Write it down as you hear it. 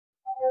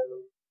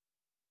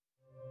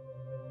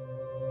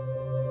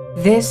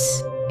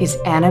This is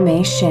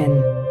Anime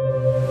Shin.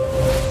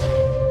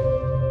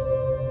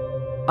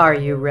 Are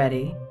you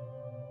ready?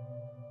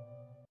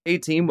 Hey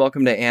team,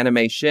 welcome to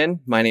Anime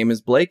Shin. My name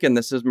is Blake and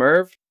this is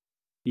Merve.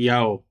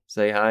 Yo.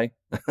 Say hi.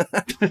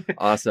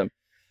 Awesome.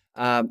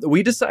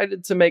 We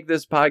decided to make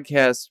this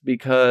podcast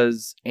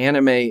because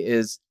anime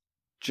is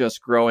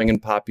just growing in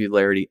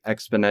popularity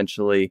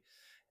exponentially.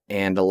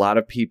 And a lot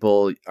of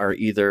people are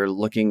either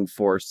looking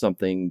for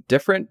something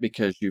different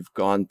because you've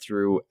gone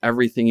through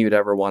everything you'd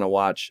ever want to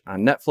watch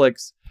on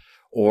Netflix,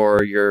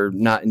 or you're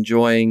not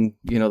enjoying,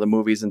 the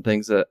movies and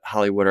things that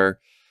Hollywood are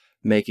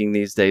making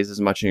these days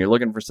as much, and you're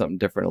looking for something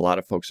different. A lot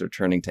of folks are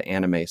turning to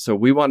anime. So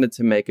we wanted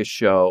to make a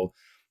show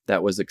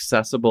that was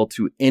accessible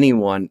to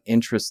anyone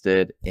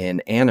interested in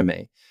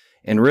anime.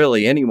 And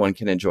really, anyone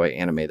can enjoy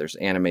anime. There's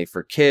anime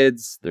for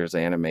kids. There's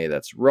anime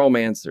that's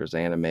romance. There's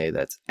anime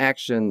that's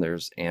action.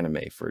 There's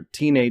anime for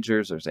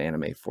teenagers. There's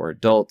anime for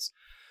adults.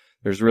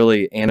 There's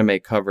really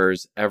anime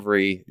covers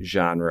every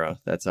genre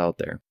that's out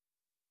there.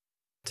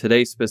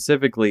 Today,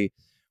 specifically,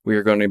 we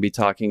are going to be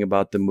talking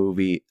about the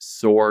movie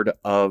Sword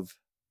of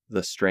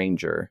the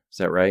Stranger. Is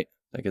that right?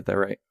 Did I get that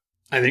right?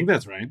 I think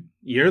that's right.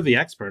 You're the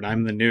expert.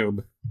 I'm the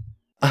noob.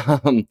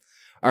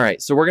 All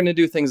right, so we're going to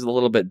do things a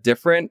little bit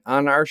different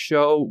on our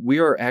show. We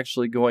are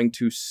actually going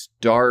to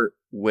start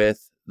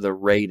with the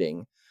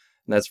rating.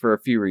 And that's for a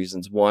few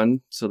reasons.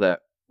 One, so that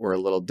we're a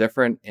little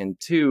different. And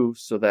two,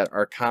 so that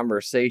our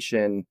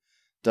conversation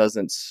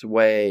doesn't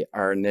sway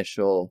our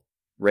initial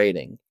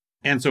rating.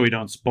 And so we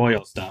don't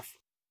spoil stuff.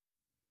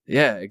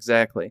 Yeah,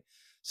 exactly.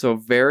 So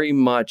very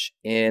much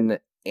in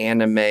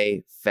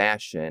anime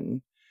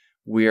fashion,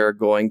 we are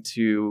going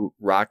to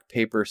rock,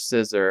 paper,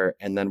 scissors,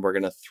 and then we're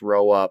going to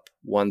throw up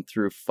 1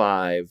 through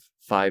 5,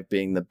 5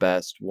 being the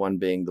best, 1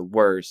 being the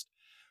worst,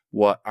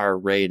 what our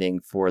rating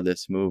for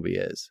this movie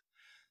is.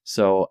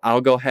 So I'll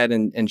go ahead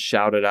and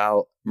shout it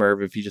out,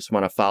 Merve, if you just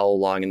want to follow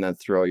along and then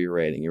throw your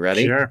rating. You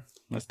ready? Sure.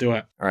 Let's do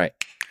it. All right.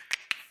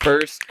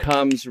 First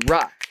comes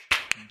Rock,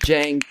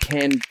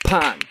 Janken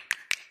Pan.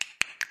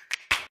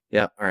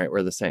 Yeah, all right,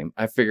 we're the same.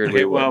 I figured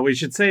we would. Well, we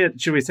should say it.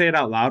 Should we say it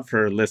out loud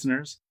for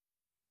listeners?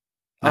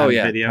 Oh,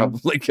 yeah, video.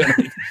 Probably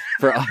good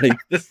for audio.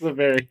 This is a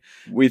very...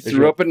 We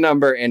threw up a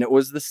number, and it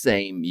was the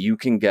same. You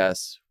can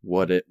guess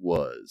what it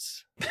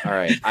was. All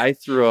right, I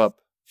threw up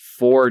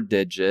 4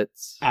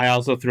 digits. I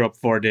also threw up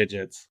 4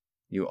 digits.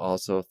 You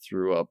also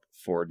threw up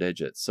 4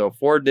 digits. So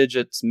 4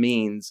 digits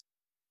means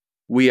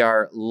we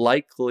are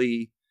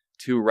likely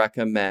to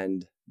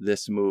recommend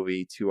this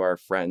movie to our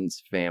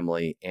friends,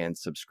 family, and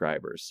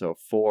subscribers. So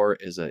 4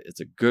 is it's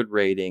a good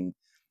rating.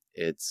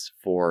 It's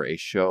for a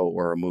show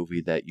or a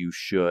movie that you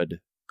should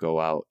go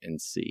out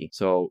and see.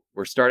 So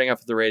we're starting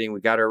off with the rating.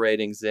 We got our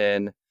ratings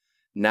in.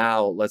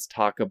 Now let's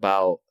talk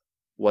about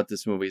what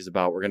this movie is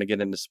about. We're going to get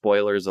into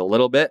spoilers a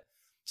little bit.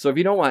 So if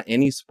you don't want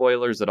any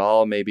spoilers at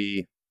all,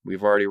 maybe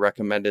we've already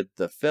recommended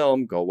the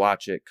film, go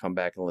watch it, come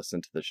back and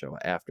listen to the show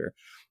after.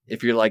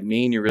 If you're like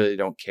me and you really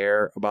don't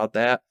care about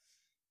that,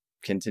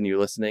 continue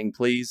listening,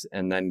 please,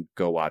 and then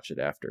go watch it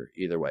after.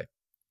 Either way.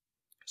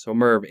 So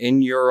Merve,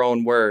 in your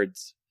own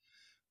words,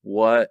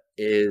 what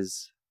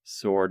is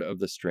Sword of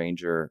the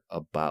Stranger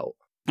about?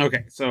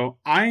 Okay, so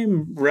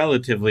I'm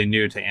relatively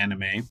new to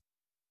anime.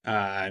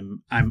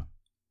 I'm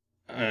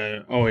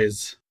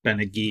always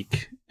been a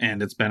geek,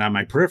 and it's been on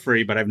my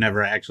periphery, but I've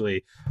never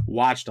actually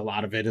watched a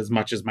lot of it as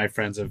much as my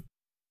friends have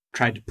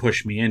tried to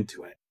push me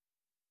into it.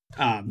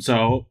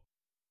 So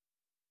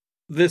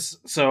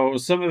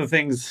some of the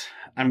things,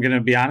 I'm going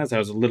to be honest, I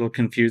was a little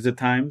confused at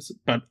times,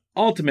 but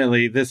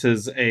ultimately this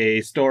is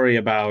a story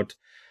about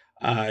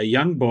a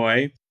young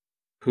boy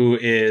who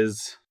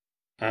is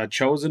a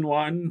chosen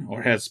one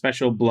or has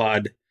special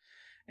blood,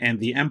 and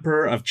the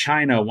Emperor of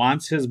China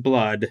wants his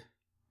blood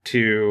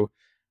to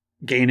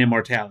gain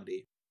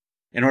immortality.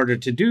 In order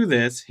to do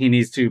this, he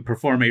needs to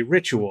perform a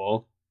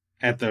ritual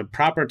at the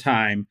proper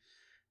time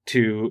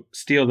to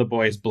steal the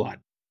boy's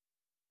blood.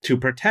 To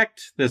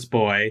protect this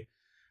boy,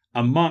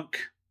 a monk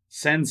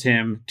sends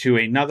him to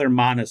another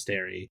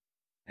monastery,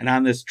 and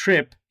on this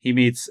trip, he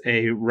meets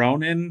a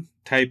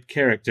Ronin-type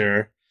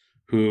character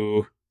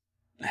who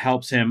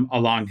helps him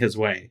along his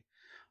way.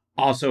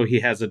 Also,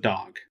 he has a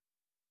dog.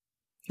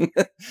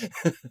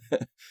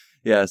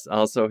 Yes,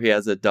 also he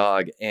has a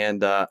dog,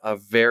 and a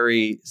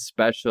very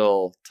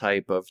special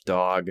type of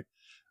dog.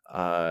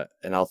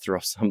 And I'll throw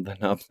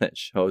something up that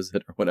shows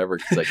it or whatever,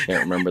 because I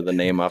can't remember the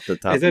name off the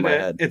top of my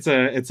head. It's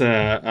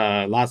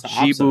a Lhasa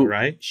Apso,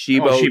 right?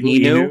 Shiba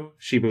Inu.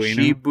 Shiba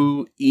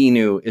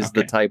Inu is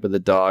the type of the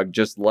dog.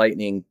 Just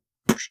lightning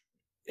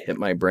hit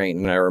my brain,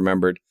 and I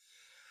remembered.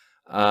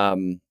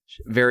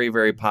 Very,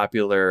 very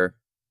popular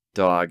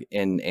dog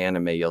in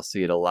anime. You'll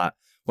see it a lot.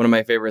 One of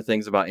my favorite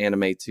things about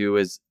anime, too,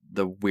 is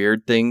the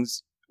weird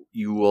things.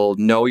 You will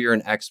know you're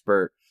an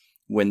expert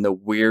when the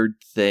weird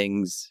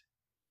things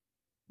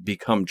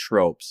become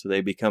tropes. So they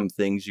become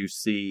things you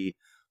see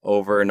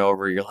over and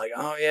over. You're like,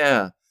 oh,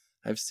 yeah,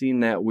 I've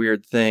seen that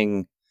weird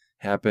thing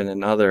happen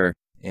in other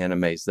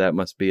animes. That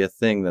must be a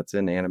thing that's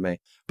in anime.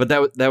 But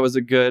that was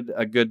a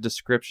good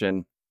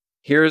description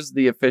Here's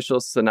the official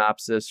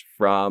synopsis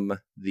from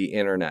the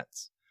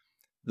internets.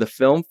 The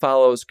film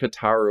follows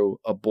Kotaro,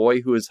 a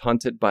boy who is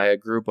hunted by a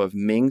group of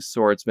Ming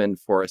swordsmen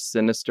for a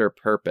sinister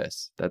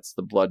purpose. That's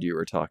the blood you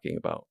were talking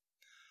about.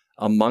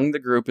 Among the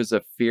group is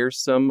a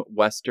fearsome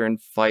Western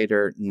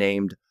fighter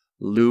named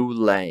Lu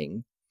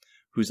Lang,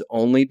 whose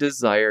only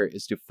desire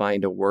is to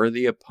find a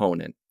worthy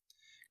opponent.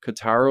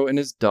 Kotaro and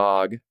his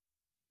dog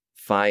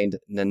find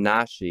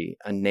Nanashi,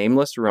 a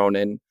nameless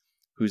Ronin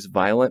whose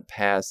violent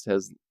past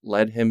has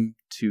led him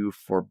to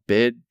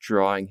forbid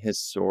drawing his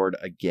sword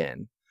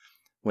again.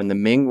 When the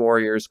Ming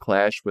warriors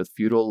clash with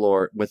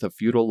a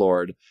feudal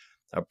lord,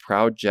 a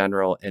proud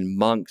general, and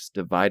monks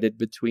divided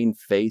between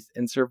faith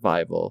and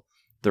survival,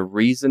 the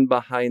reason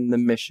behind the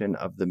mission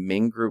of the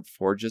Ming group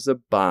forges a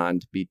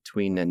bond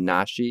between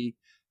Nanashi,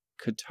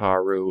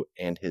 Kotaro,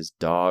 and his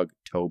dog,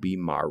 Tobi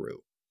Maru.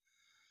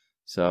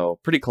 So,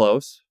 pretty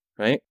close,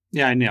 right?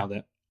 Yeah, I nailed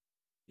it.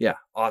 Yeah,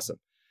 awesome.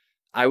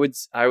 I would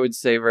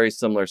say very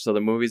similar. So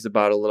the movie's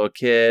about a little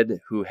kid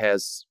who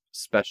has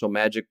special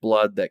magic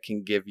blood that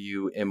can give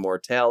you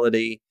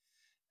immortality.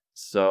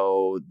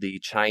 So the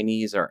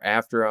Chinese are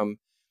after him,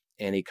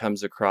 and he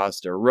comes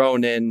across a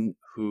Ronin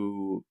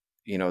who,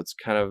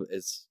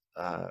 it's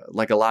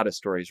like a lot of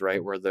stories,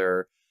 right? Where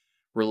their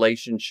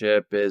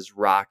relationship is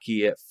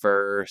rocky at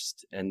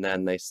first, and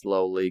then they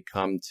slowly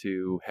come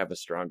to have a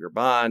stronger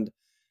bond,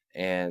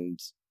 and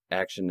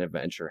action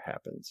adventure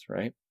happens,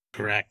 right?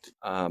 Correct.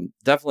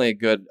 Definitely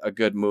a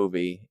good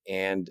movie,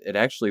 and it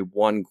actually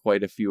won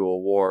quite a few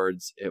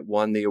awards. It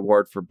won the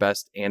award for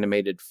Best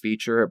Animated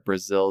Feature at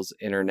Brazil's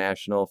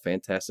International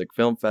Fantastic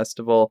Film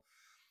Festival,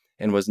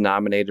 and was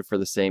nominated for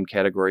the same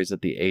categories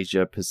at the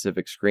Asia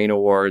Pacific Screen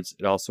Awards.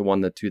 It also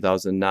won the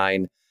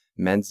 2009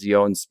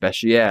 Menzione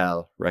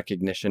Speciale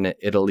recognition at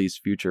Italy's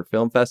Future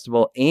Film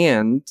Festival,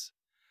 and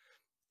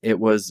it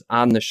was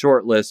on the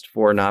short list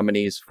for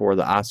nominees for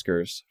the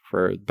Oscars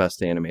for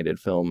Best Animated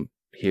Film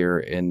here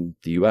in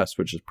the US,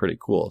 which is pretty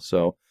cool.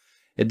 So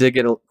it did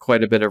get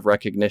quite a bit of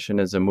recognition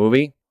as a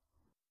movie.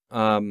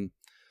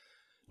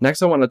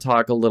 Next, I want to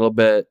talk a little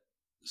bit.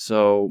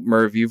 So,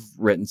 Merv, you've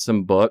written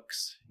some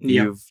books. Yep.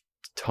 You've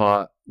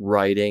taught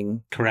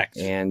writing. Correct.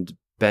 And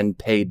been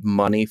paid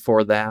money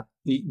for that.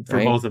 For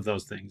right? both of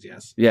those things,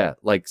 yes. Yeah,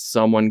 like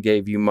someone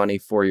gave you money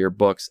for your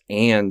books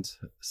and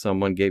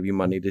someone gave you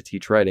money to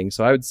teach writing.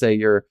 So I would say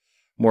you're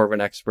more of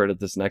an expert at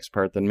this next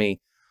part than me.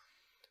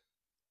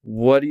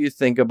 What do you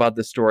think about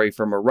the story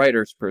from a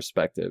writer's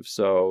perspective?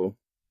 So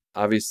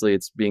obviously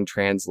it's being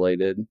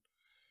translated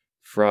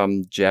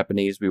from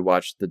Japanese. We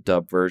watched the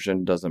dub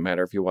version. Doesn't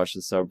matter if you watch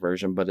the sub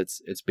version, but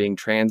it's being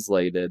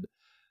translated.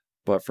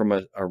 But from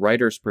a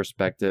writer's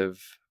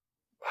perspective,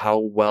 how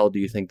well do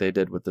you think they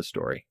did with the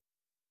story?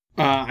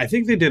 I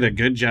think they did a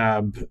good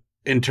job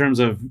in terms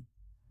of,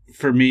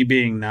 for me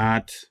being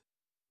not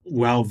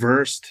well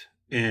versed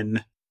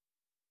in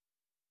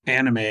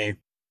anime.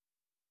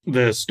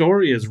 The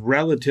story is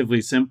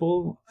relatively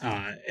simple.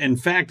 In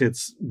fact,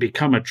 it's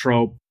become a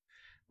trope,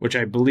 which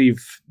I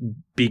believe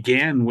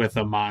began with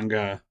a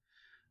manga,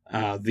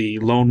 the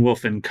Lone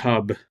Wolf and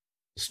Cub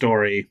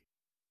story,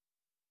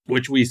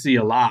 which we see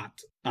a lot,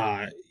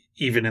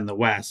 even in the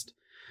West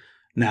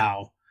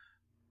now,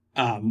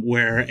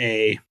 where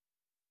a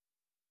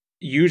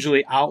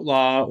usually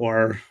outlaw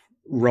or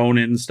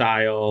Ronin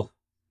style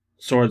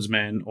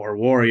swordsman or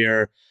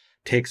warrior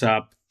takes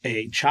up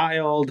a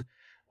child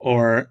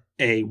or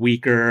a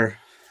weaker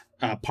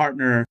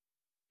partner,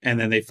 and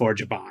then they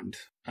forge a bond.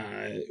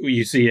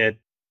 You see it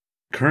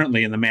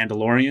currently in The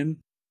Mandalorian,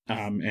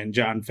 and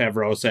Jon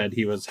Favreau said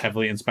he was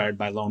heavily inspired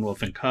by Lone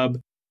Wolf and Cub.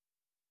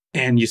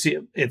 And you see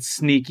it's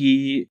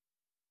sneaky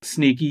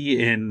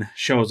in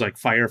shows like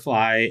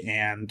Firefly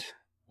and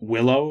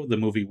Willow, the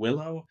movie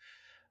Willow,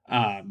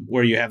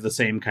 where you have the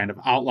same kind of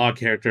outlaw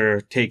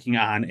character taking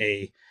on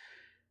a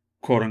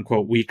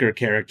quote-unquote weaker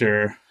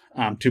character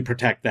to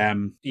protect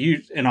them.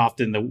 And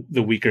often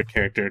the weaker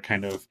character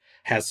kind of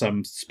has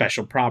some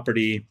special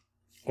property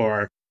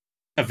or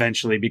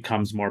eventually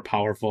becomes more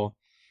powerful.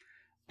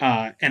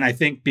 And I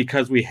think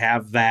because we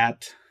have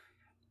that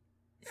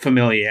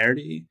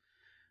familiarity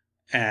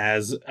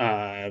as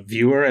a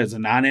viewer, as a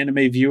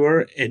non-anime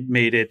viewer, it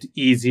made it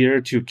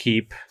easier to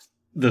keep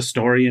the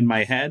story in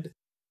my head.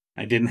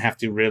 I didn't have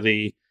to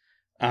really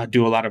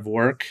do a lot of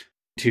work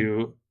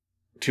to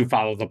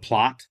follow the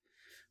plot.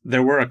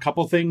 There were a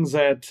couple things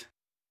that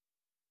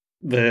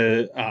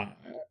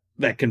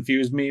that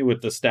confused me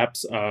with the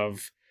steps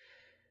of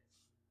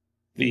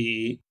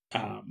the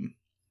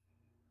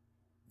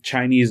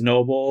Chinese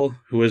noble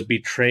who was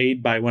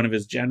betrayed by one of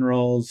his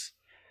generals.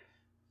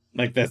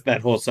 Like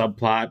that whole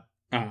subplot.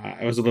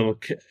 I was a little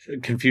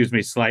confused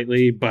me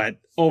slightly, but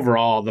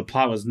overall the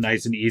plot was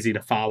nice and easy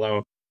to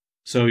follow.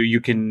 So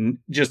you can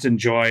just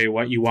enjoy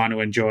what you want to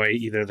enjoy,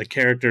 either the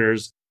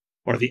characters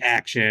or the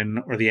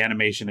action or the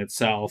animation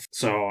itself.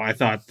 So I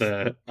thought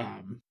the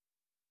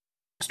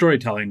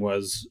storytelling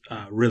was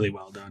really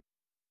well done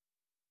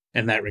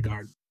in that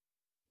regard.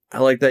 I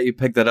like that you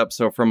picked that up.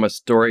 So from a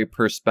story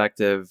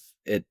perspective,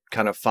 it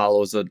kind of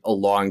follows a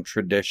long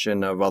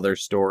tradition of other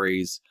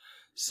stories.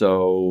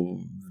 So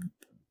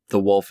The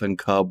Wolf and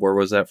Cub, where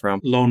was that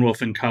from? Lone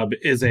Wolf and Cub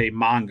is a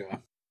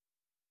manga,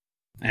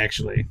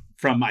 actually,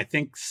 from, I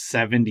think,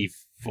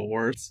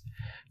 74. It's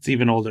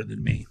even older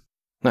than me.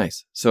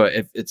 Nice. So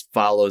it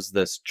follows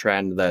this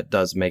trend that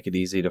does make it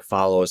easy to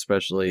follow,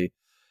 especially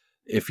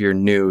if you're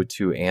new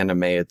to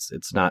anime.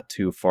 It's not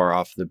too far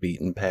off the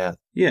beaten path.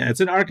 Yeah, it's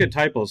an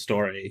archetypal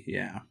story.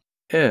 Yeah.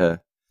 Yeah.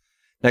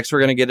 Next, we're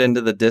going to get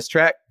into the diss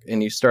track,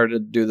 and you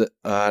started to do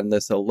on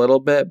this a little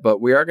bit,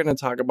 but we are going to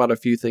talk about a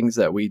few things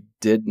that we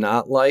did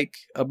not like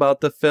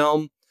about the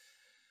film.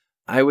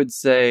 I would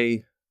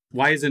say,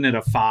 why isn't it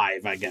a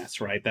 5, I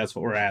guess, right? That's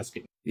what we're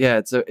asking. Yeah,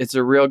 it's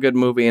a real good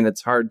movie, and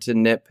it's hard to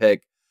nitpick.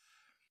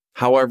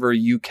 However,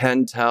 you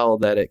can tell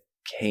that it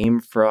came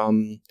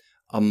from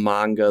a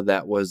manga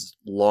that was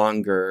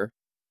longer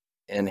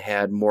and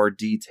had more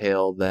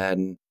detail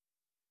than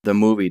the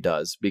movie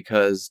does,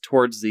 because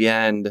towards the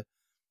end,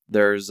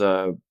 there's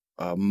a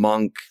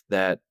monk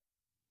that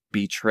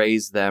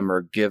betrays them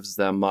or gives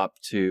them up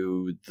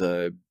to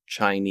the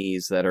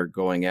Chinese that are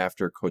going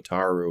after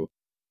Kotaro.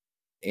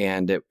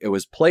 And it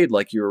was played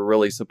like you were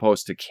really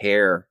supposed to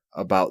care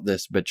about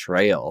this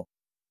betrayal.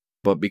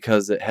 But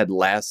because it had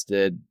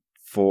lasted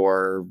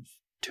for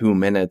 2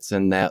 minutes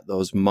and that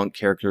those monk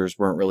characters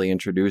weren't really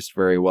introduced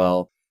very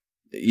well,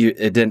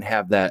 it didn't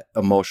have that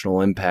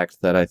emotional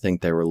impact that I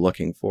think they were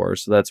looking for.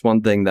 So that's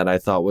one thing that I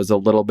thought was a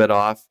little bit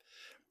off.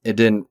 It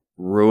didn't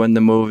ruin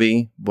the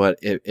movie, but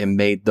it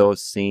made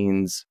those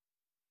scenes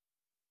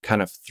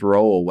kind of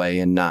throwaway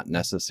and not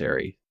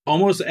necessary.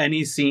 Almost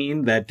any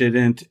scene that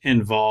didn't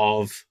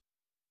involve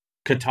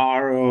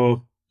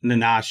Kotaro,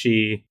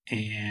 Nanashi,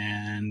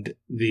 and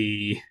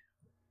the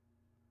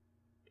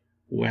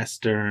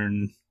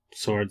Western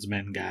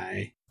swordsman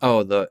guy.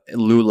 Oh, the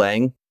Lu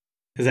Lang?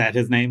 Is that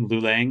his name? Lu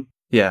Lang?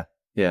 Yeah,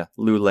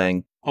 Lu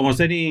Lang.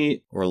 Almost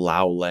any... Or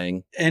Lao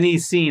Lang. Any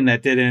scene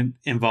that didn't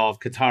involve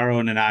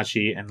Kotaro,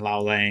 Nanashi, and Lao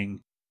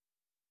Lang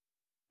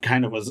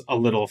kind of was a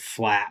little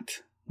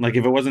flat. Like,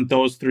 if it wasn't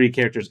those three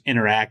characters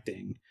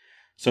interacting.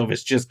 So if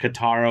it's just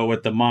Kotaro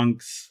with the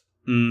monks,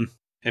 if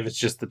it's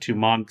just the two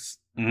monks,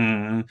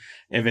 if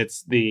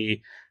it's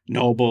the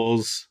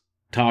nobles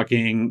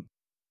talking,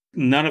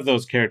 none of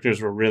those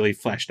characters were really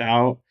fleshed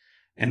out,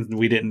 and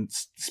we didn't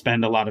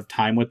spend a lot of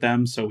time with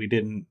them, so we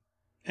didn't,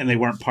 and they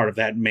weren't part of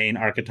that main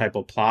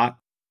archetypal plot.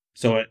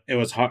 So it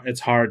was hard.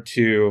 It's hard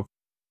to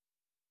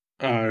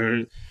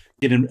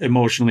get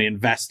emotionally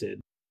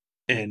invested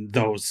in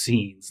those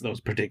scenes,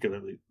 those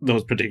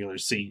particular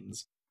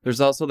scenes. There's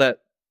also that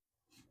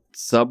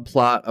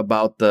subplot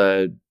about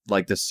the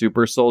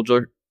super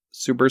soldier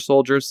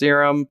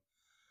serum.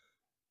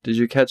 Did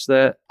you catch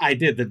that? I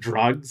did. The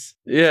drugs.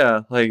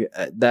 Yeah, like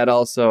that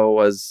also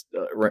was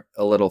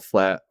a little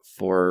flat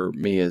for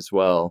me as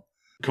well.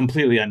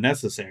 Completely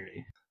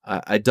unnecessary.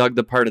 I dug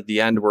the part at the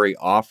end where he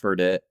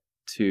offered it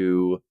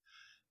to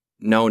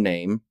No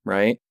Name,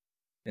 right?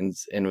 And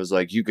was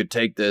like, you could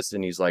take this,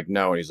 and he's like,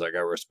 no, and he's like, I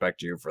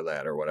respect you for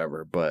that or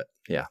whatever. But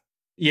yeah.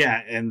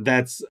 Yeah, and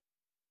that's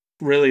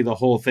really the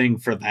whole thing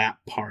for that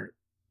part.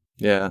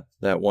 Yeah,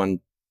 that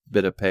one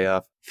bit of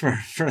payoff. For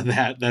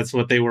that, that's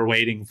what they were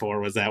waiting for,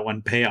 was that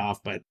one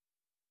payoff, but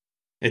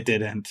it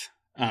didn't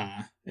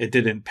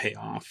pay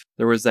off.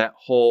 There was that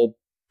whole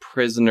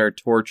prisoner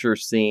torture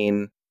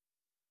scene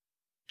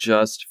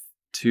just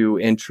to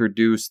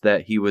introduce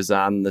that he was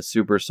on the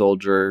super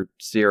soldier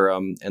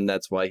serum, and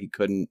that's why he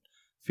couldn't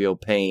feel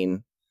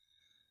pain.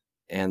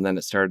 And then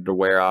it started to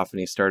wear off and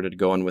he started to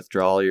go in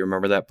withdrawal. You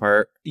remember that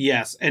part?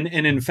 Yes. And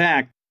in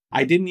fact,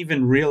 I didn't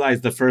even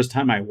realize the first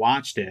time I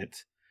watched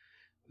it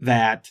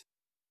that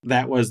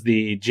was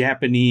the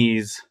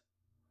Japanese,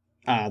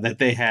 that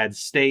they had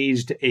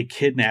staged a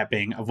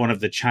kidnapping of one of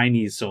the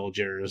Chinese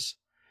soldiers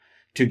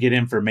to get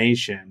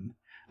information.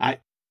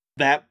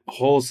 That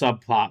whole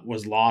subplot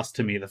was lost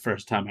to me the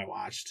first time I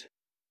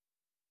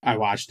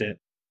watched it.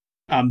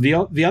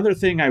 The other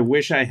thing I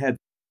wish I had,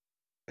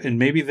 and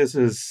maybe this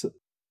is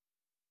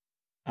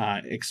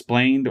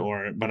explained,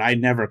 but I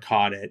never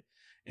caught it,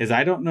 is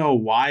I don't know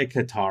why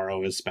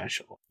Kotaro is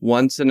special.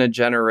 Once in a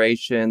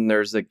generation,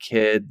 there's a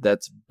kid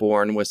that's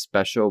born with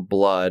special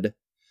blood,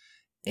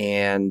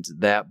 and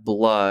that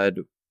blood,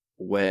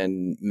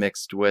 when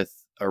mixed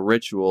with a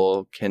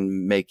ritual,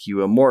 can make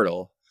you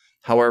immortal.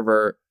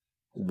 However,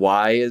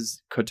 why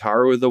is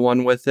Kotaro the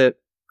one with it?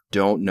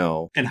 Don't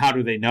know. And how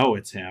do they know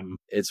it's him?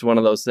 It's one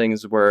of those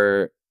things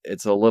where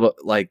it's a little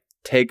like,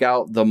 take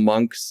out the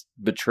monk's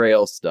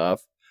betrayal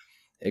stuff,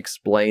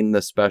 explain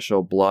the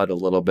special blood a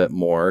little bit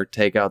more,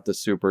 take out the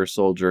super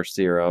soldier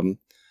serum,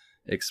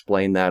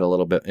 explain that a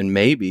little bit, and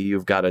maybe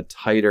you've got a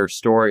tighter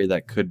story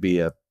that could be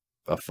a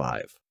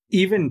 5.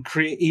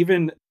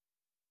 Even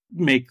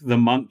make the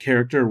monk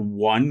character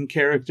one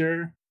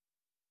character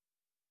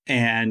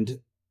and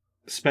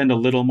spend a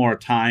little more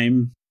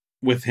time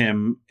with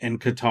him and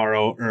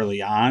Kotaro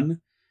early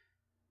on,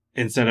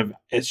 instead of,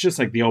 it's just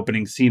like the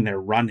opening scene, they're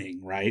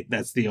running, right?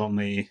 That's the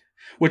only,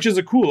 which is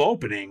a cool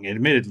opening.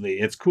 Admittedly,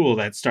 it's cool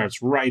that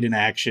starts right in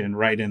action,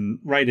 right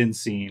in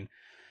scene.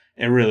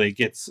 It really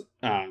gets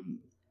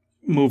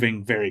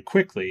moving very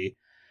quickly,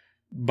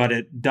 but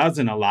it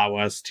doesn't allow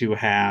us to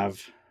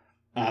have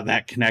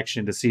that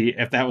connection to see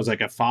if that was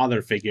like a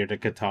father figure to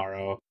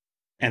Kotaro,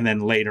 and then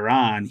later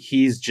on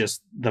he's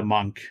just the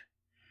monk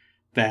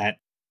that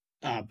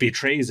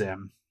betrays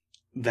him.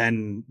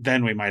 Then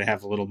we might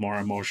have a little more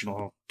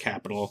emotional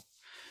capital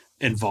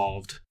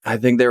involved. I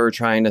think they were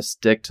trying to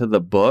stick to the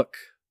book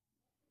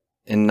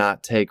and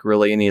not take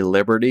really any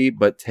liberty,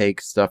 but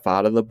take stuff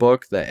out of the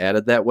book that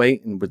added that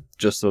weight. And with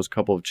just those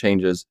couple of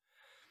changes,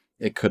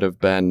 it could have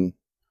been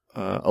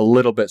a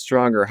little bit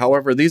stronger.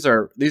 However, these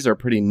are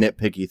pretty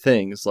nitpicky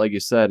things. Like you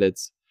said,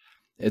 it's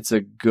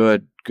a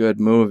good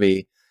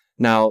movie.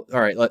 Now, all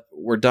right,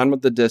 we're done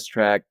with the diss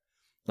track.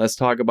 Let's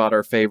talk about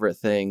our favorite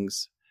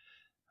things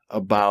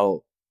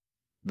about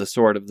the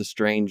Sword of the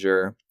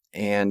Stranger.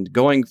 And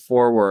going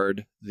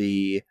forward,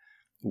 the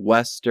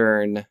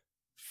Western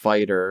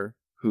fighter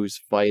who's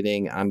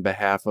fighting on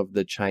behalf of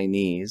the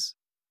Chinese,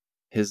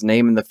 his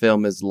name in the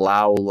film is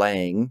Lao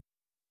Lang.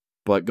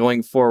 But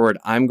going forward,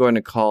 I'm going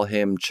to call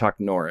him Chuck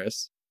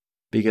Norris,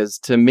 because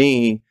to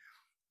me,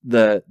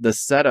 the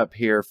setup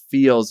here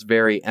feels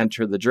very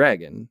Enter the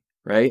Dragon,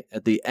 right?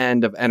 At the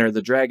end of Enter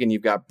the Dragon,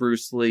 you've got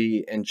Bruce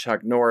Lee and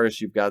Chuck Norris.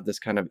 You've got this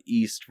kind of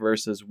East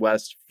versus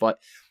West fight.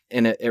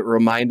 And it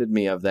reminded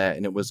me of that,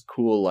 and it was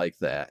cool like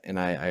that. And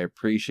I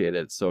appreciate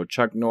it. So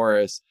Chuck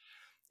Norris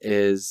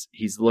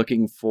he's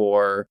looking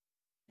for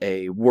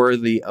a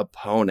worthy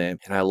opponent.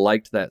 And I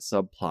liked that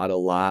subplot a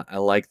lot. I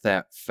like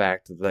that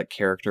fact that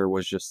character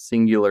was just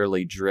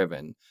singularly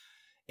driven.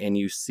 And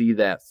you see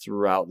that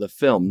throughout the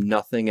film.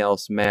 Nothing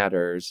else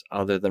matters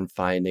other than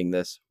finding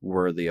this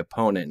worthy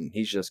opponent.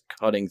 He's just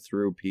cutting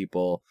through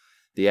people.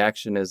 The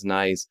action is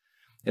nice.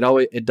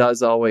 It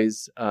does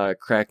always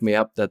crack me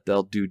up that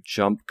they'll do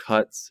jump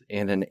cuts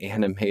in an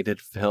animated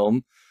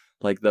film.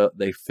 Like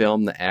they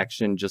film the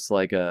action just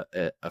like a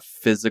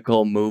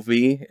physical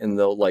movie, and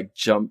they'll like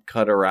jump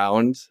cut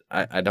around.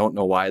 I don't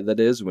know why that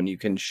is, when you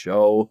can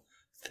show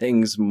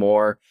things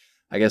more,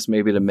 I guess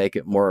maybe to make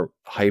it more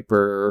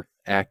hyper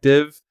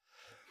active.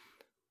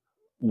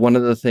 One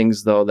of the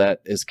things though that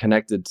is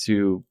connected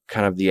to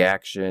kind of the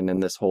action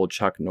and this whole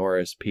Chuck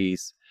Norris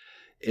piece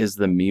is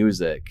the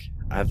music.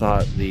 I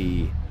thought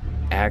the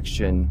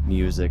action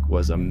music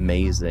was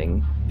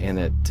amazing,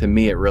 and to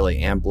me it really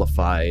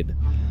amplified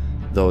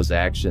those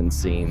action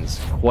scenes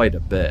quite a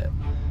bit.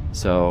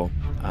 So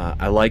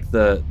I like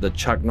the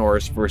Chuck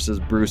Norris versus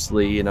Bruce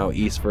Lee,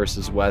 East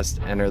versus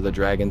West, Enter the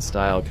Dragon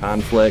style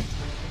conflict,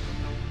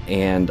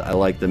 and I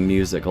like the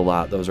music a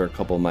lot. Those are a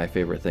couple of my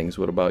favorite things.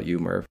 What about you,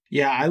 Merv?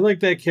 Yeah, I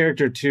like that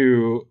character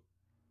too,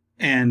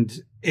 and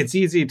it's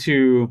easy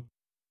to,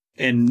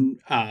 in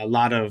a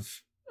lot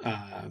of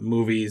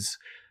movies,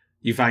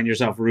 you find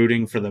yourself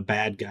rooting for the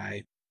bad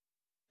guy,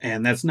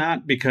 and that's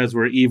not because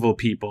we're evil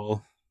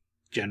people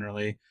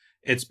generally.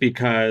 It's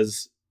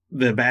because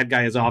the bad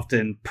guy is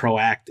often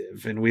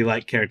proactive, and we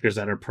like characters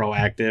that are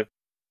proactive.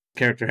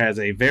 Character has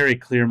a very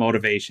clear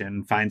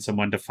motivation, find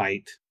someone to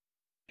fight,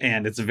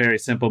 and it's a very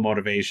simple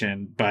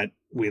motivation, but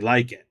we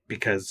like it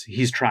because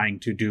he's trying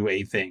to do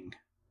a thing.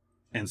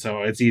 And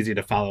so it's easy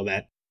to follow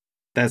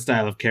that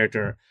style of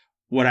character.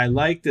 What I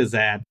liked is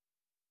that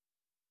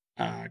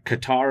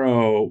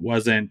Kotaro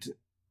wasn't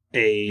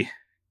a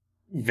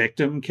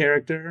victim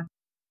character.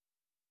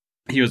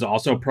 He was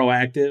also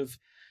proactive,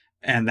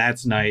 and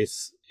that's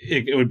nice.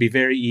 It would be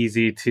very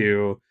easy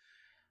to,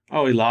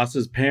 he lost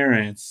his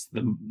parents.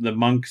 The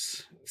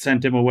monks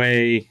sent him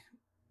away,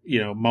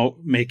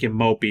 make him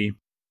mopey.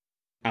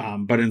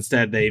 But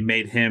instead they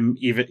made him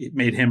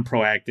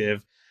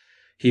proactive.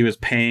 He was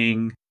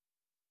paying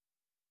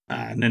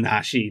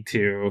Nanashi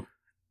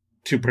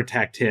to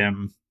protect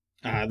him.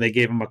 They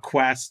gave him a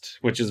quest,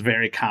 which is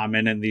very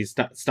common in these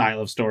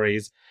style of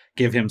stories.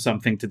 Give him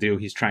something to do.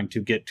 He's trying to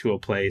get to a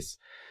place.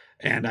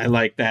 And I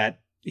like that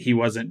he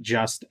wasn't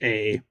just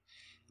a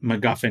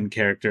MacGuffin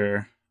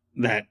character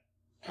that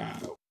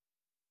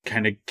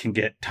kind of can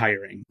get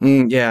tiring.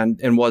 Yeah,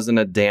 and wasn't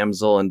a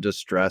damsel in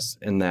distress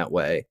in that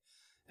way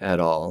at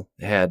all.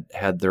 Had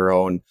their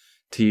own,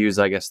 to use,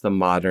 I guess, the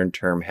modern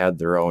term, had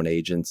their own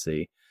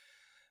agency.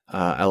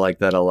 I like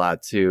that a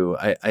lot, too.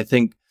 I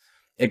think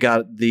it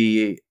got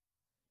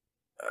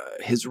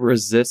his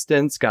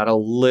resistance got a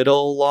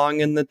little long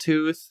in the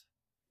tooth.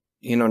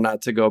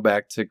 Not to go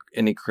back to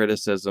any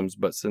criticisms,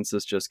 but since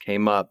this just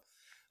came up,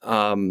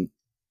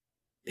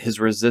 his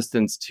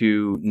resistance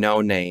to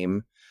No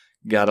Name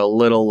got a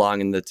little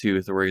long in the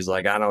tooth, where he's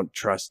like, I don't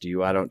trust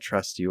you. I don't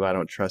trust you. I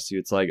don't trust you.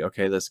 It's like,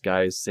 okay, this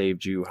guy's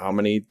saved you how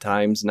many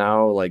times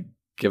now? Like,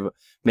 give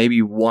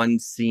maybe one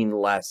scene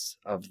less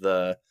of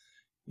the,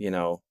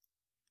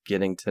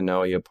 getting to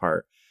know you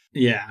part.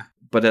 Yeah.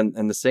 But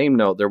in the same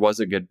note, there was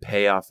a good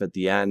payoff at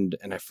the end,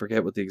 and I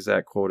forget what the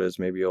exact quote is.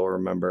 Maybe you'll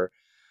remember.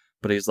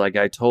 But he's like,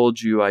 I told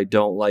you I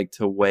don't like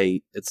to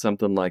wait. It's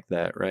something like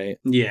that, right?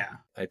 Yeah.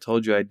 I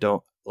told you I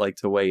don't like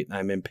to wait.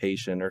 I'm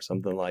impatient or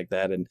something like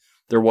that. And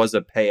there was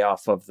a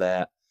payoff of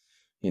that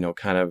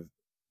kind of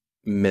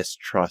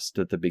mistrust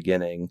at the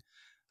beginning,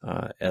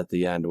 at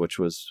the end, which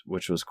was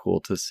cool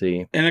to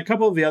see. And a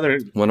couple of the other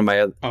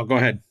Oh, go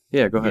ahead.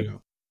 Yeah, go ahead.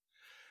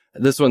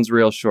 This one's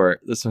real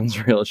short. There's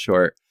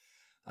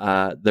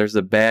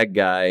a bad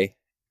guy,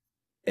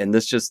 and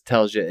this just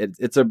tells you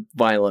it's a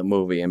violent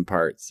movie in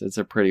parts. It's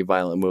a pretty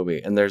violent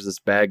movie. And there's this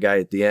bad guy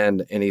at the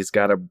end, and he's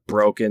got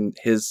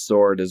his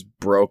sword is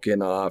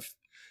broken off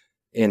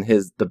in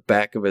the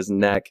back of his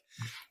neck.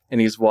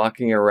 And he's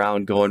walking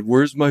around going,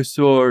 "Where's my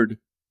sword?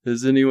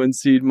 Has anyone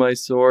seen my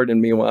sword?"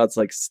 And meanwhile, it's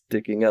like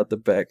sticking out the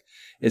back.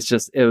 I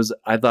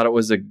thought it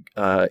was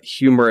a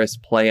humorous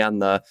play on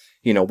the,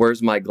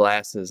 where's my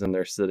glasses? And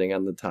they're sitting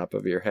on the top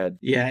of your head.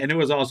 Yeah. And it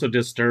was also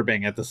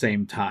disturbing at the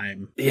same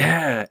time.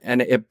 Yeah.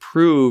 And it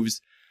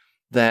proves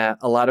that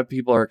a lot of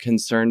people are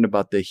concerned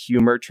about the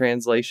humor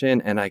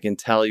translation. And I can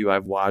tell you,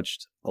 I've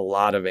watched a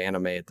lot of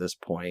anime at this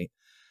point,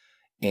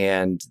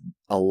 and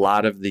a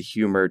lot of the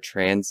humor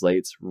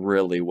translates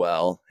really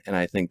well. And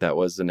I think that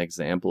was an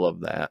example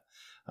of that.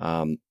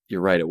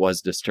 You're right. It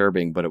was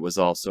disturbing, but it was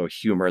also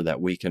humor that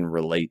we can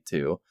relate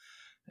to.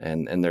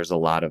 And there's a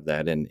lot of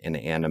that in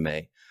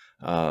anime,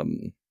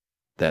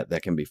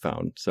 that can be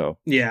found. So,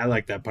 yeah, I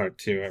like that part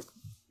too.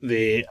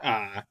 The,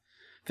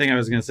 thing I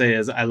was going to say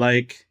is I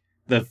like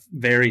the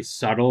very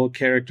subtle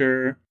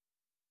character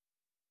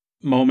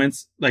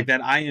moments, like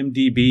that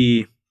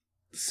IMDb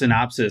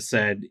synopsis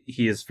said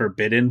he is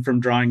forbidden from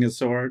drawing his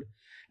sword.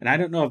 And I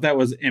don't know if that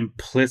was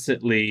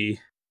implicitly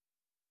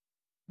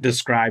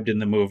described in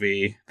the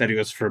movie that he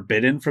was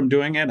forbidden from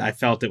doing it. I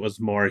felt it was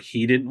more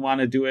he didn't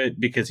want to do it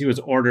because he was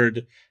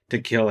ordered to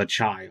kill a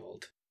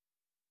child,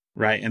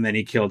 right? And then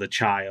he killed a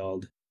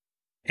child,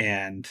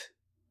 and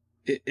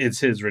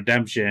it's his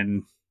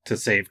redemption to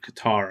save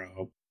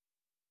Kotaro,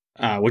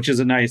 which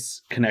is a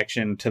nice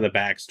connection to the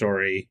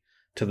backstory,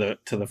 to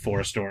the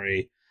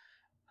forestory.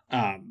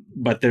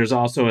 But there's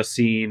also a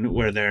scene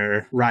where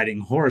they're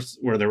riding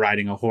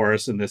a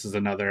horse, and this is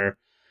another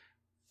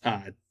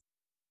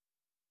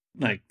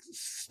like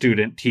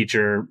student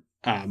teacher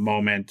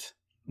moment.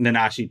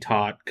 Nanashi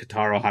taught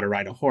Kotaro how to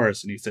ride a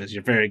horse, and he says,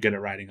 "You're very good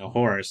at riding a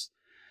horse,"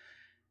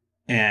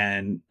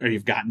 or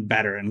 "You've gotten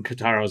better." And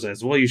Kotaro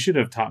says, "Well, you should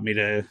have taught me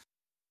to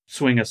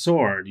swing a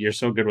sword. You're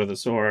so good with a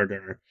sword,"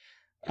 or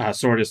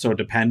 "Sword is so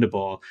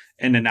dependable."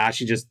 And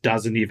Nanashi just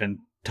doesn't even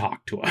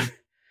talk to him.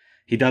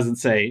 He doesn't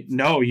say,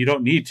 "No, you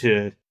don't need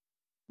to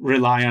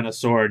rely on a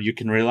sword. You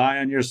can rely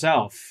on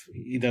yourself."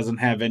 He doesn't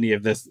have any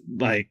of this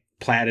like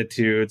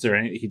platitudes or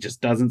he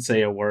just doesn't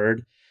say a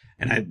word.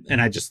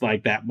 And I just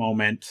like that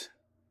moment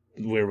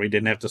where we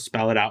didn't have to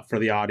spell it out for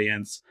the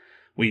audience.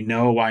 We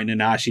know why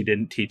Nanashi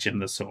didn't teach him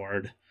the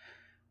sword.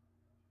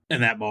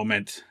 And that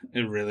moment,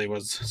 it really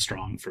was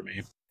strong for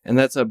me. And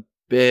that's a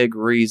big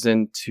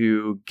reason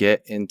to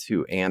get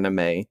into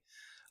anime.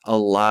 A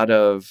lot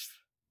of,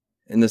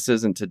 and this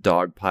isn't to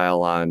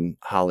dogpile on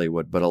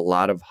Hollywood, but a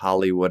lot of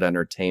Hollywood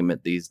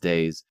entertainment these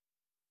days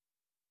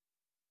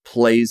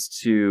plays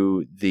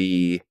to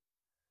the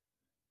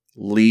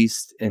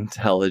least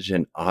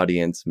intelligent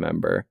audience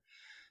member.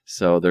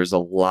 So there's a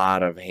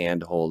lot of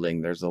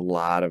hand-holding, there's a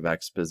lot of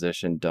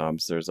exposition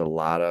dumps, there's a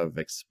lot of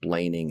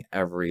explaining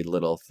every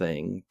little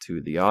thing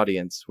to the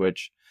audience,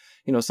 which,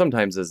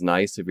 sometimes is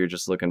nice if you're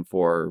just looking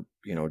for,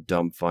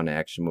 dumb, fun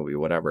action movie,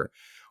 whatever.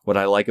 What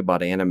I like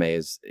about anime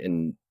is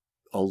in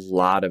a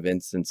lot of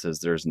instances,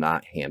 there's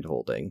not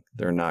hand-holding.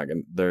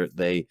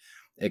 They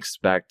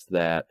expect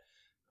that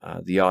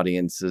the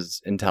audience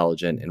is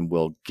intelligent and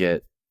will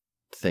get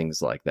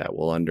things like that.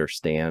 Will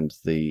understand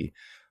the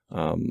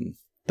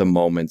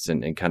moments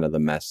and kind of the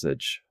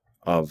message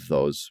of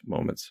those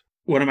moments.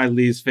 One of my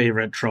least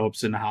favorite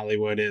tropes in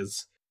Hollywood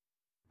is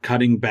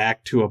cutting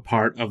back to a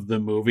part of the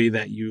movie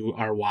that you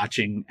are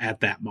watching at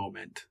that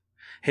moment.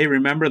 Hey,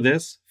 remember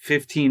this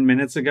 15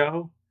 minutes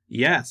ago?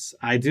 Yes,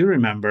 I do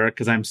remember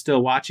because I'm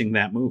still watching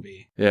that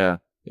movie. Yeah.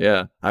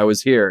 I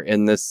was here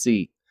in this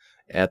seat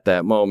at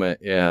that moment.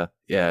 Yeah.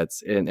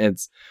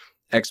 It's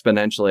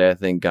exponentially, I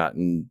think,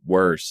 gotten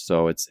worse.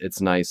 So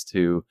it's nice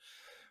to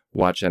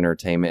watch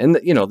entertainment.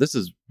 And this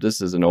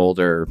is an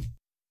older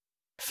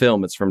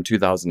film. It's from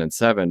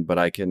 2007, but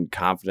I can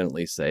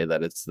confidently say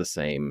that it's the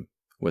same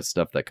with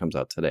stuff that comes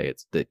out today.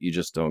 It's that you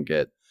just don't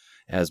get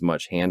as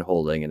much hand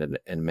holding, and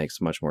it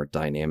makes much more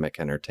dynamic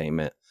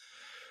entertainment.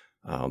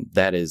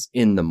 That is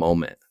in the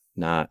moment,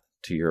 not,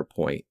 to your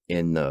point,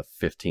 in the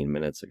 15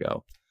 minutes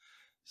ago.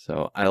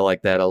 So I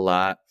like that a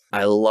lot.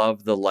 I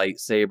love the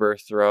lightsaber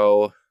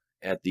throw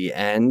at the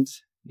end.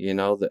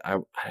 That I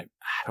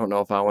don't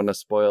know if I want to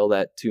spoil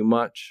that too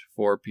much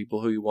for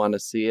people who want to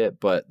see it,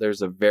 but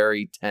there's a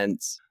very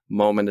tense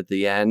moment at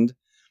the end,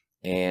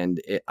 and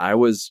I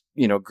was,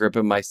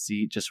 gripping my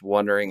seat, just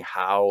wondering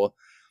how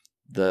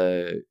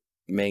the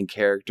main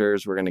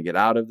characters were going to get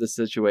out of the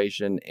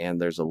situation.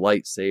 And there's a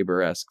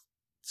lightsaber-esque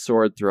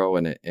sword throw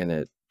in it, and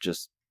it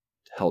just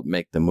helped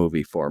make the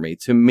movie for me.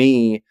 To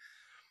me,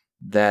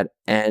 that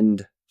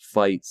end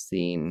fight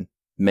scene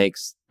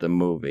makes the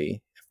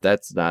movie. If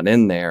that's not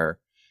in there,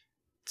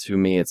 to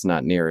me, it's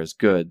not near as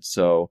good.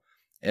 So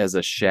as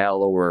a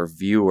shallower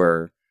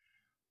viewer,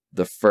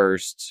 the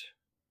first,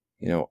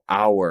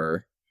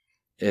 hour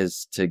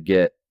is to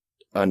get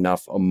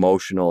enough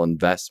emotional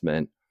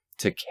investment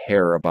to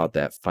care about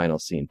that final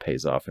scene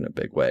pays off in a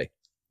big way.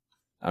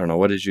 I don't know.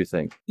 What did you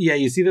think? Yeah,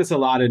 you see this a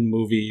lot in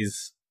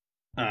movies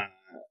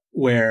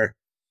where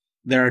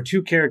there are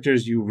two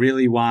characters you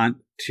really want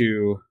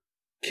to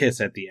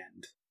kiss at the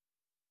end.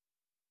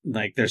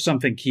 Like there's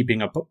something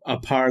keeping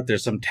apart,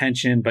 there's some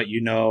tension, but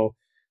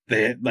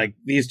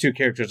these two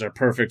characters are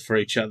perfect for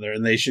each other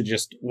and they should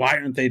just, why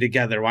aren't they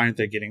together? Why aren't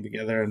they getting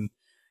together? And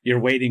you're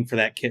waiting for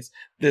that kiss.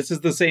 This is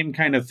the same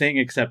kind of thing,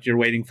 except you're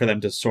waiting for them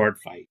to sword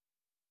fight.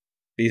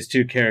 These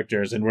two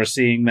characters, and we're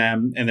seeing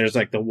them, and there's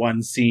like the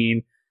one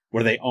scene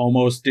where they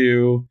almost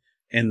do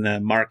in the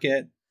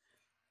market.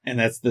 And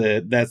that's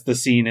the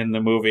scene in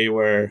the movie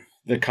where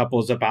the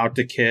couple's about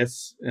to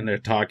kiss and they're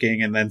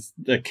talking, and then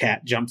the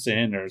cat jumps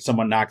in or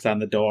someone knocks on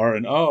the door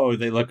and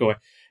they look away.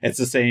 It's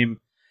the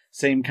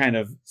same kind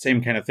of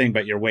thing,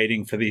 but you're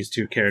waiting for these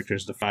two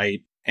characters to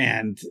fight,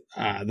 and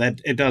that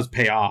it does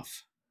pay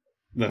off.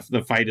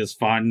 The fight is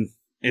fun.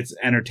 It's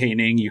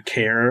entertaining. You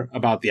care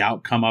about the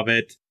outcome of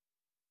it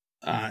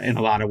in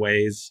a lot of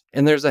ways.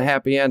 And there's a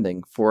happy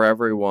ending for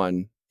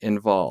everyone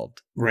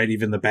involved. Right,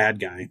 even the bad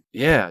guy.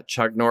 Yeah,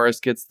 Chuck Norris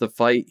gets the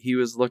fight he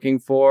was looking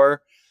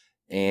for,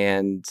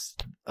 and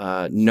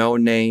No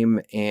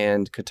Name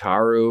and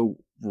Kataru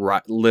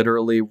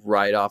literally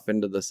ride off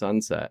into the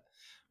sunset,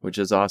 which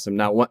is awesome.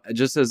 Now,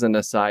 just as an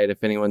aside,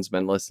 if anyone's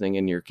been listening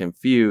and you're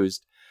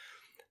confused,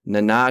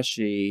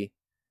 Nanashi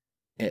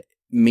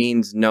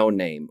means no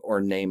name or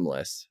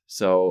nameless.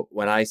 So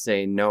when I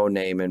say no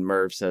name and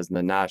Merve says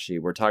Nanashi,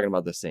 we're talking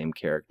about the same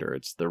character.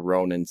 It's the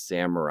Ronin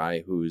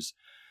samurai who's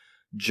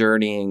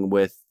journeying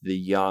with the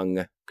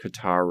young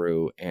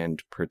Kataru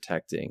and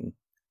protecting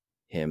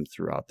him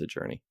throughout the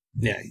journey.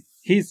 Yeah,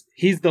 he's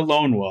the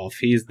lone wolf.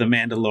 He's the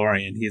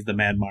Mandalorian. He's the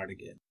Mad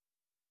Mardigan.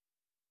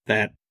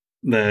 That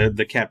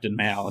the Captain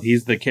Mal.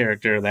 He's the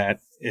character that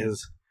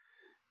is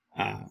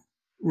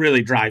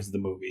really drives the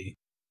movie.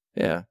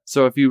 Yeah.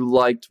 So if you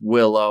liked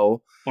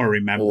Willow or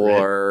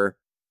remember,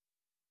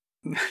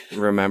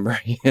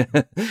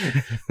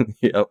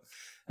 yep.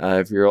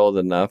 If you're old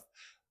enough,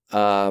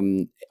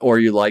 or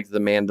you like The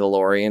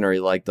Mandalorian, or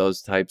you like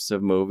those types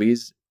of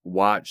movies,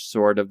 watch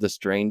Sword of the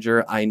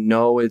Stranger. I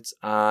know it's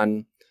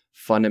on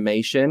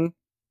Funimation.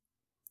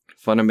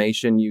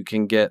 Funimation, you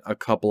can get a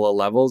couple of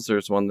levels.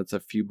 There's one that's a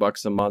few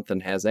bucks a month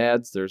and has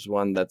ads. There's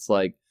one that's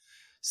like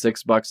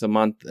 $6 a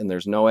month and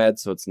there's no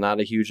ads, so it's not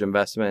a huge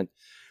investment.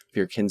 If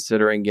you're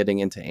considering getting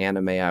into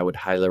anime, I would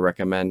highly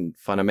recommend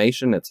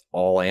Funimation. It's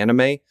all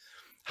anime.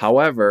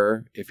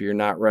 However, if you're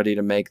not ready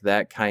to make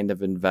that kind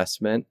of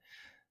investment,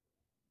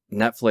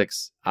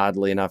 Netflix,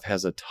 oddly enough,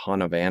 has a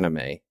ton of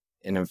anime.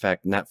 And in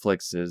fact,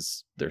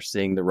 they're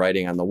seeing the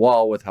writing on the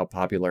wall with how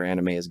popular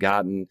anime has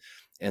gotten,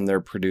 and they're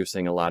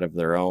producing a lot of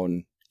their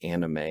own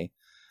anime.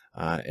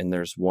 And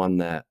there's one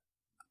that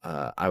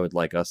I would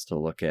like us to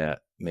look at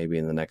maybe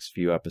in the next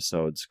few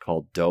episodes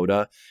called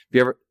Dota.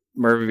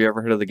 Merve, have you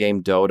ever heard of the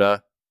game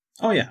Dota?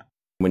 Oh, yeah.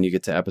 When you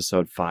get to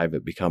episode 5,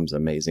 it becomes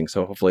amazing.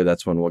 So hopefully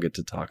that's one we'll get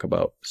to talk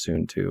about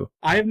soon too.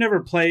 I've never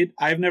played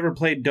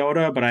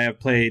Dota, but I have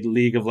played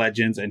League of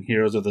Legends and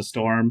Heroes of the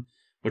Storm,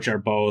 which are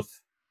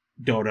both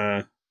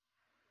Dota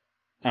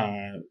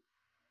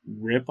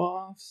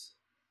rip-offs.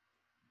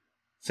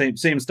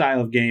 Same style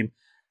of game.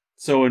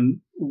 So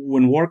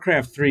when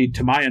Warcraft 3,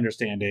 to my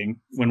understanding,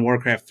 when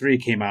Warcraft 3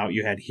 came out,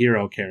 you had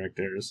hero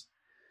characters,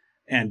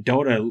 and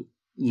Dota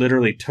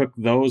literally took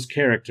those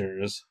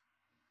characters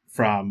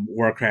from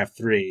Warcraft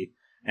 3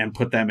 and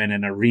put them in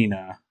an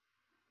arena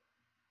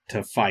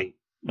to fight.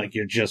 Like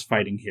you're just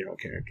fighting hero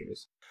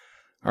characters.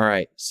 All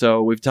right.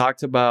 So we've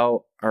talked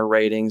about our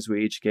ratings.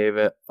 We each gave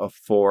it a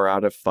 4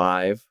 out of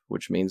 5,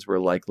 which means we're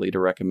likely to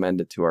recommend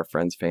it to our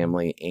friends,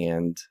 family,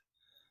 and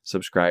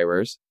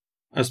subscribers.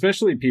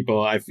 Especially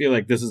people, I feel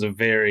like this is a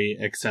very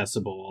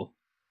accessible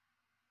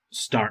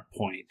start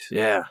point.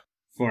 Yeah.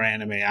 For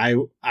anime.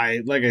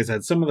 I like I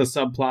said, some of the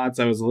subplots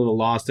I was a little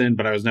lost in,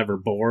 but I was never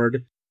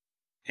bored.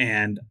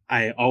 And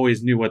I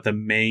always knew what the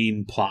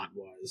main plot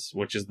was,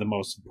 which is the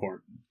most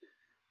important.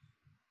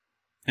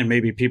 And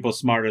maybe people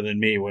smarter than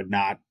me would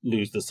not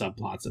lose the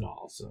subplots at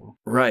all. So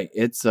right.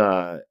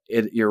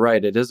 You're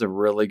right. It is a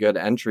really good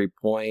entry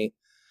point.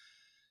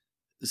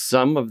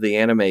 Some of the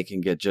anime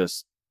can get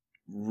just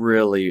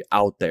really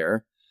out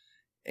there.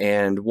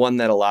 And one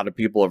that a lot of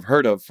people have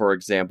heard of, for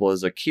example,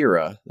 is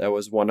Akira. That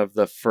was one of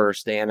the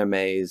first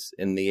animes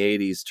in the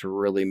 80s to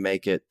really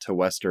make it to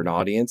Western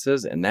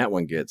audiences. And that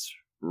one gets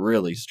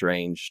really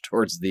strange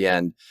towards the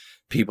end.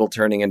 People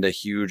turning into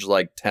huge,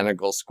 like,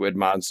 tentacle squid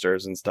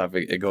monsters and stuff.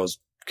 It goes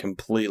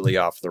completely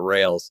off the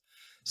rails.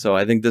 So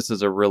I think this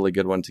is a really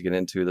good one to get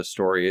into. The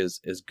story is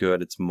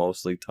good. It's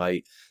mostly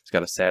tight. It's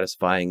got a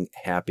satisfying,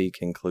 happy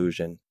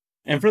conclusion.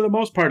 And for the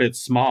most part,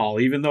 it's small,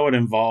 even though it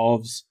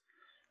involves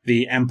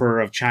the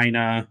Emperor of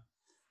China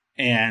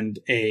and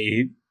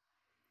a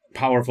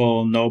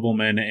powerful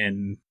nobleman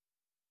in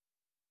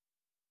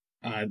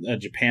a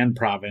Japan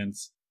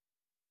province.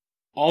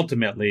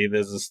 ultimately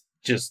this is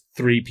just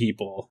three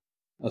people,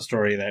 a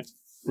story that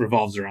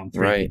revolves around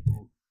three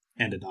people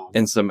and a dog.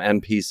 And some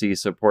NPC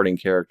supporting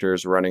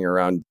characters running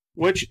around.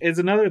 Which is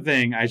another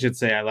thing I should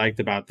say I liked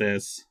about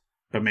this,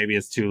 but maybe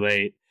it's too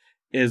late,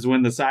 is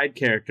when the side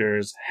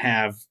characters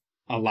have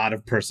a lot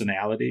of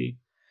personality.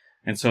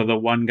 And so the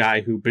one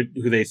guy who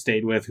they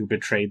stayed with, who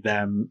betrayed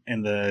them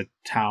in the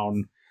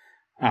town,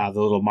 the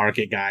little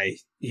market guy,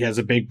 he has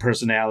a big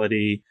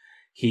personality.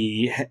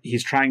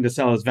 He's trying to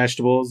sell his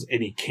vegetables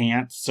and he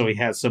can't, so he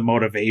has some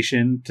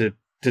motivation to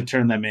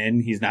turn them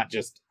in. He's not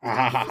just,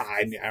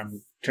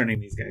 I'm turning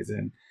these guys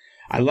in.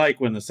 I like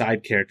when the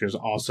side characters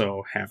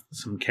also have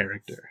some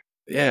character.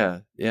 Yeah,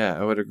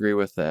 I would agree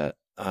with that.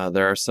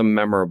 There are some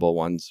memorable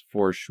ones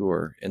for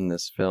sure in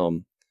this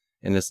film,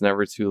 and it's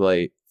never too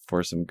late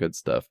for some good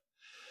stuff.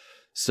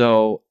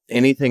 So,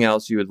 anything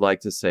else you would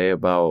like to say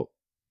about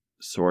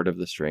Sword of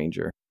the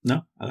Stranger?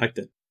 No, I liked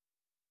it.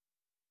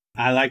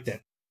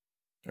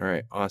 All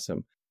right,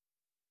 awesome.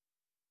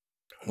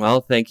 Well,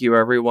 thank you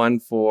everyone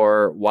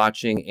for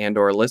watching and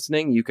or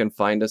listening. You can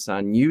find us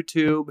on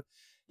YouTube.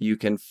 You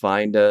can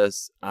find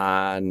us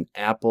on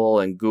Apple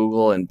and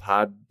Google and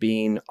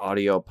Podbean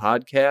audio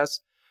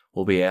podcasts.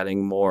 We'll be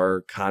adding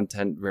more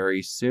content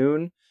very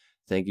soon.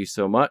 Thank you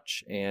so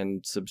much,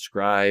 and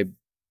subscribe,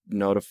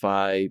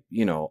 notify,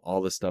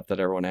 all the stuff that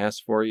everyone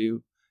asks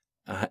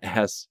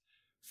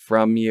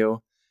from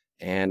you,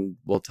 and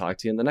we'll talk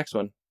to you in the next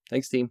one.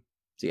 Thanks, team.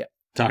 See ya.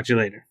 Talk to you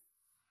later.